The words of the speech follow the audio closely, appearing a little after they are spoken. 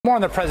More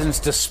on the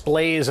president's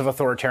displays of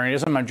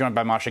authoritarianism. I'm joined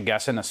by Masha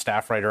Gessen, a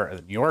staff writer at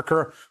The New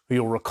Yorker, who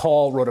you'll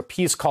recall wrote a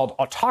piece called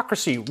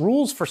Autocracy,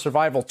 Rules for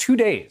Survival 2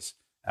 days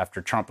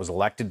after Trump was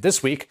elected.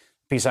 This week,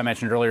 the piece I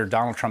mentioned earlier,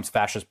 Donald Trump's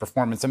fascist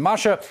performance. And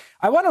Masha,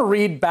 I want to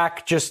read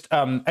back just,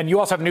 and you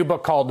also have a new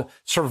book called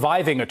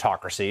Surviving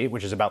Autocracy,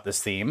 which is about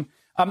this theme.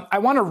 I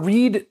want to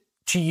read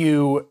to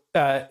you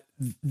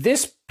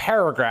this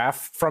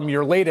paragraph from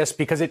your latest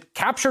because it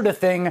captured a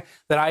thing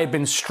that I had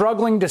been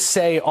struggling to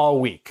say all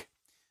week.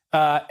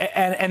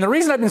 And the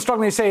reason I've been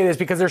struggling to say it is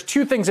because there's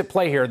two things at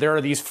play here. There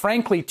are these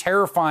frankly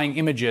terrifying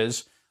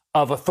images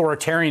of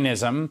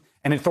authoritarianism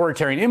and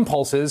authoritarian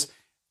impulses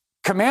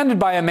commanded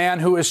by a man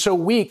who is so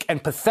weak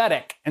and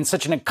pathetic and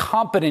such an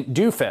incompetent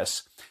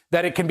doofus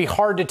that it can be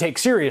hard to take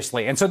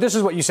seriously. And so this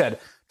is what you said.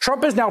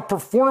 Trump is now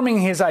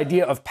performing his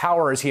idea of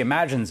power as he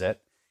imagines it.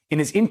 In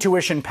his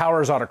intuition,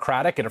 power is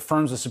autocratic. It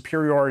affirms the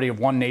superiority of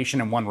one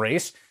nation and one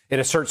race. It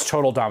asserts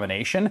total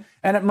domination,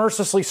 and it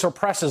mercilessly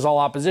suppresses all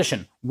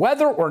opposition.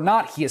 Whether or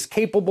not he is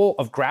capable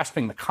of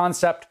grasping the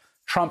concept,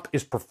 Trump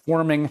is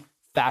performing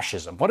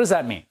fascism. What does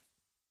that mean?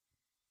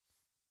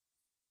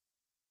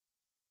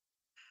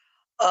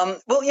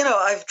 Well, you know,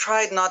 I've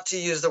tried not to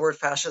use the word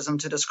fascism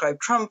to describe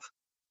Trump,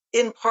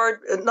 in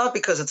part, not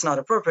because it's not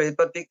appropriate,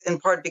 but in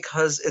part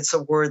because it's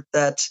a word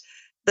that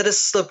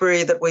is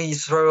slippery, that we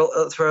throw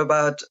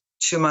about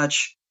too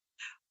much.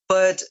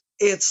 But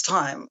it's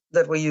time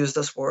that we use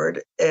this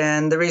word.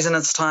 And the reason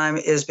it's time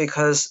is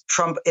because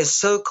Trump is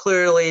so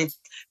clearly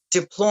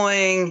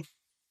deploying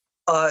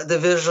the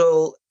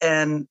visual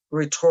and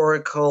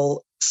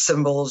rhetorical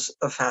symbols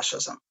of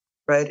fascism,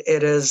 right?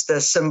 It is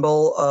the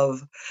symbol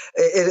of,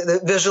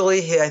 visually,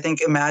 he, I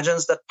think,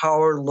 imagines that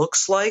power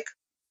looks like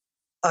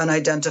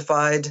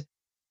unidentified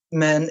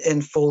men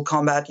in full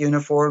combat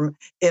uniform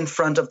in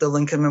front of the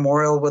Lincoln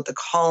Memorial with the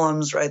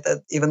columns, right?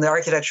 That even the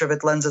architecture of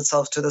it lends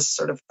itself to this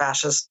sort of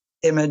fascist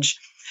image.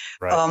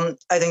 Right.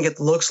 I think it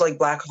looks like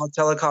Black Hawk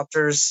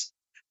helicopters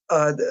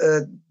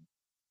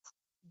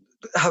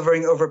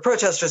hovering over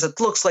protesters. It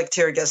looks like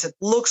tear gas. It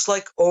looks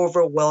like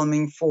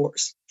overwhelming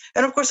force.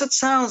 And of course, it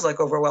sounds like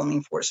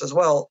overwhelming force as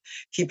well.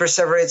 He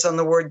perseverates on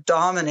the word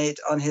dominate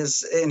in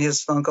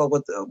his phone call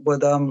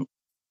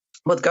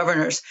with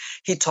governors.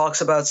 He talks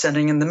about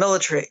sending in the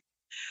military.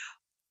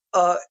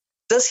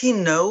 Does he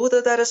know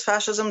that that is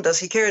fascism? Does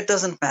he care? It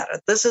doesn't matter.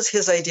 This is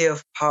his idea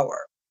of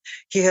power.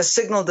 He has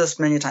signaled this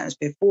many times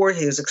before.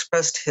 He has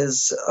expressed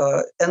his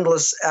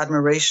endless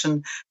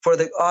admiration for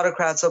the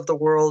autocrats of the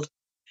world.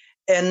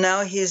 And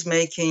now he's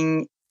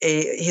making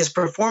he's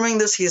performing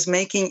this. He's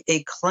making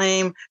a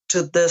claim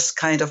to this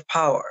kind of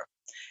power.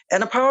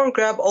 And a power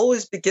grab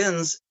always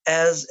begins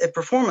as a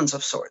performance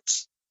of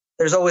sorts.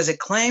 There's always a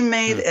claim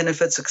made. And if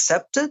it's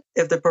accepted,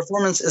 if the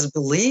performance is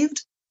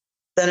believed,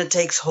 then it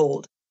takes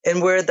hold.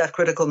 And we're at that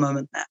critical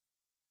moment now.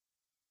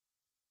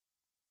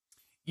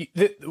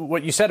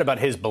 What you said about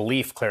his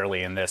belief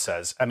clearly in this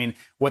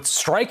what's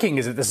striking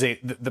is that this is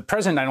the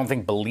president, I don't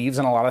think, believes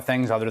in a lot of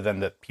things other than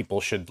that people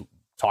should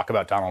talk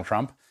about Donald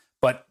Trump.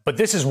 But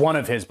this is one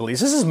of his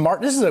beliefs. This is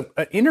an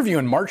interview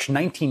in March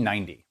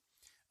 1990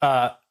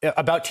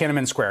 about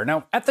Tiananmen Square.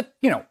 Now,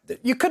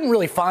 you couldn't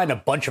really find a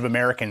bunch of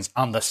Americans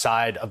on the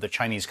side of the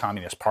Chinese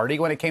Communist Party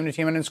when it came to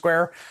Tiananmen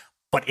Square.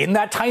 But in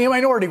that tiny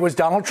minority was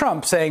Donald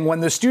Trump saying when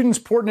the students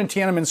poured into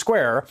Tiananmen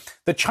Square,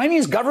 the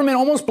Chinese government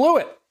almost blew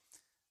it.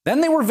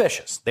 Then they were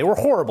vicious. They were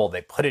horrible.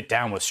 They put it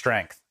down with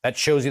strength. That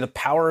shows you the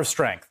power of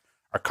strength.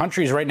 Our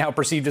country is right now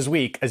perceived as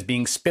weak, as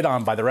being spit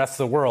on by the rest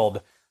of the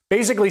world,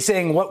 basically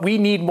saying what we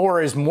need more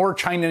is more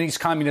Chinese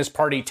Communist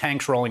Party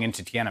tanks rolling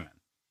into Tiananmen.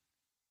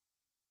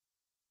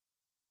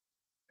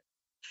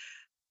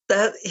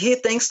 That he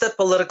thinks that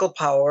political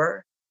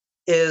power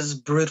is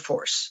brute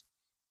force.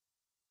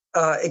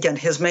 Again,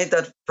 he's made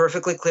that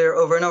perfectly clear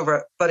over and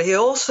over. But he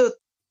also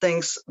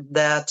thinks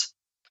that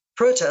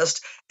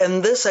protest,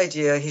 and this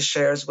idea he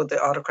shares with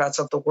the autocrats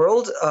of the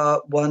world,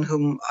 one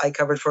whom I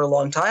covered for a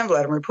long time,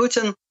 Vladimir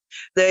Putin,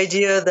 the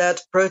idea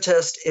that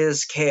protest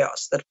is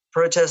chaos, that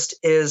protest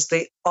is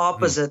the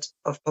opposite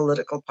of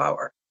political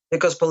power,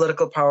 because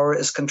political power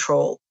is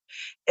control.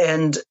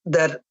 And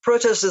that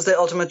protest is the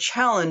ultimate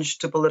challenge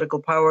to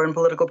political power, and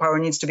political power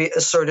needs to be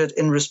asserted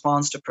in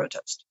response to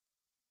protest.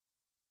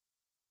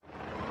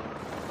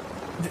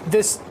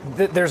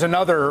 There's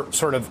another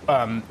sort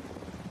of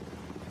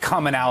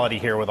commonality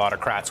here with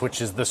autocrats, which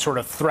is the sort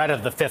of threat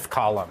of the fifth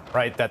column,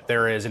 right? That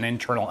there is an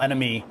internal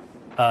enemy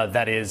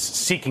that is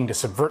seeking to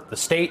subvert the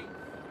state.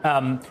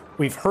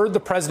 We've heard the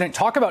president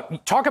talk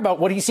about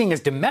what he's seeing as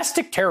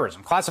domestic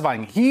terrorism,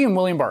 classifying he and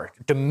William Barr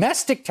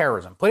domestic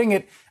terrorism, putting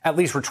it at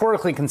least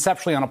rhetorically,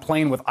 conceptually on a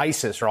plane with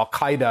ISIS or Al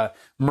Qaeda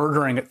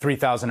murdering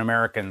 3,000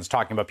 Americans,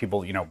 talking about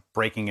people,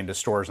 breaking into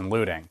stores and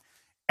looting.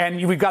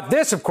 And we've got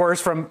this, of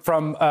course, from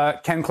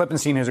Ken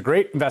Klippenstein, who's a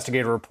great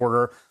investigative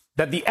reporter,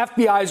 that the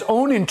FBI's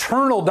own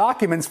internal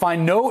documents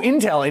find no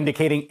intel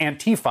indicating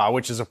Antifa,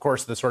 which is, of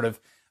course, the sort of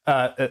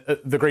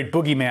the great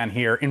boogeyman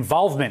here,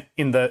 involvement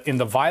in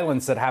the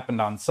violence that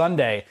happened on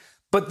Sunday.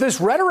 But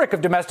this rhetoric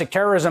of domestic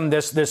terrorism,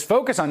 this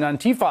focus on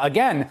Antifa,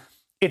 again,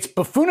 it's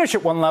buffoonish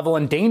at one level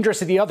and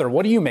dangerous at the other.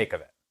 What do you make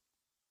of it?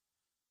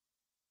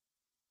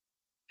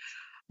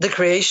 The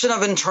creation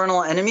of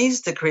internal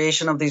enemies, the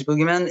creation of these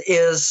boogeymen,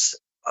 is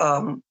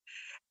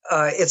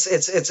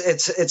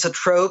it's a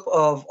trope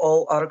of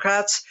all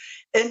autocrats.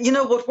 And you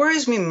know what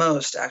worries me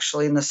most,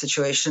 actually, in this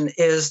situation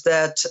is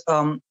that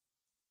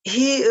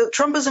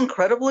Trump is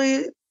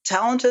incredibly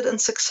talented and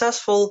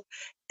successful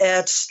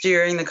at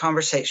steering the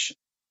conversation.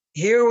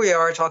 Here we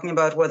are talking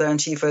about whether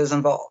Antifa is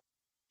involved,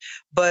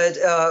 but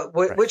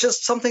which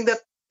is something that,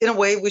 in a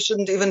way, we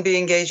shouldn't even be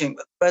engaging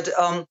with.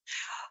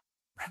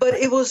 But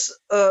it was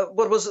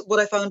what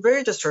I found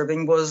very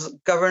disturbing was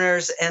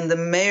governors and the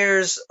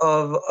mayors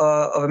of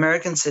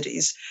American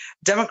cities,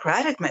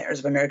 Democratic mayors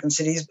of American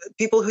cities,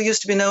 people who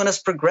used to be known as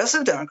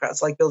progressive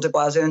Democrats like Bill de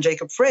Blasio and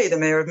Jacob Frey, the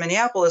mayor of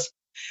Minneapolis,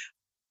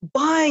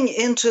 buying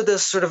into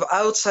this sort of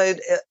outside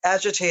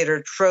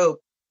agitator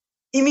trope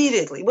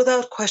immediately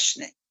without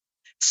questioning,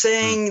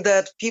 saying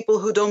that people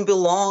who don't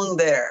belong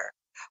there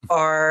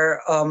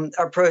are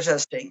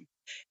protesting,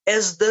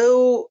 as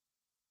though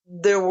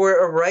there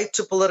were a right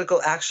to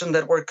political action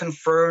that were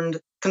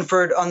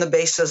conferred on the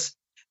basis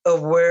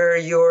of where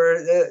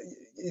you're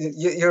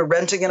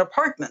renting an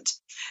apartment,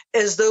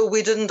 as though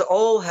we didn't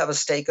all have a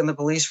stake in the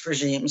police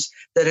regimes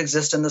that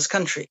exist in this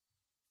country.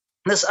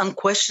 This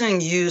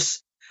unquestioning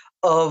use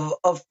of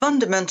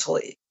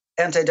fundamentally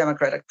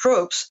anti-democratic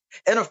tropes,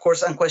 and of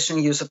course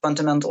unquestioning use of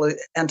fundamentally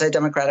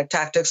anti-democratic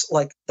tactics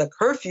like the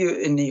curfew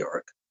in New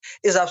York,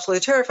 is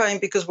absolutely terrifying,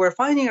 because we're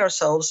finding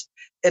ourselves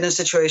in a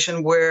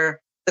situation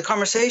where the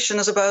conversation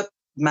is about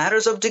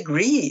matters of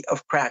degree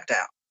of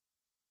crackdown.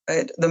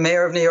 Right? The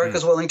mayor of New York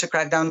is willing to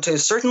crack down to a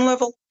certain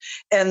level,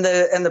 and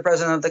the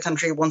president of the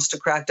country wants to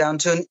crack down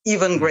to an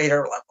even greater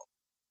level.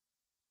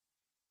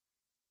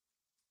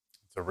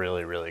 It's a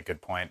really, really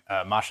good point.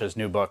 Masha's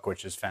new book,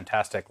 which is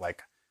fantastic,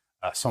 like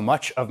so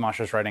much of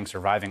Masha's writing,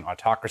 Surviving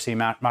Autocracy.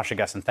 Masha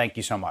Gessen, thank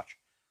you so much.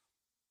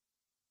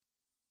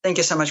 Thank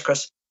you so much,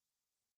 Chris.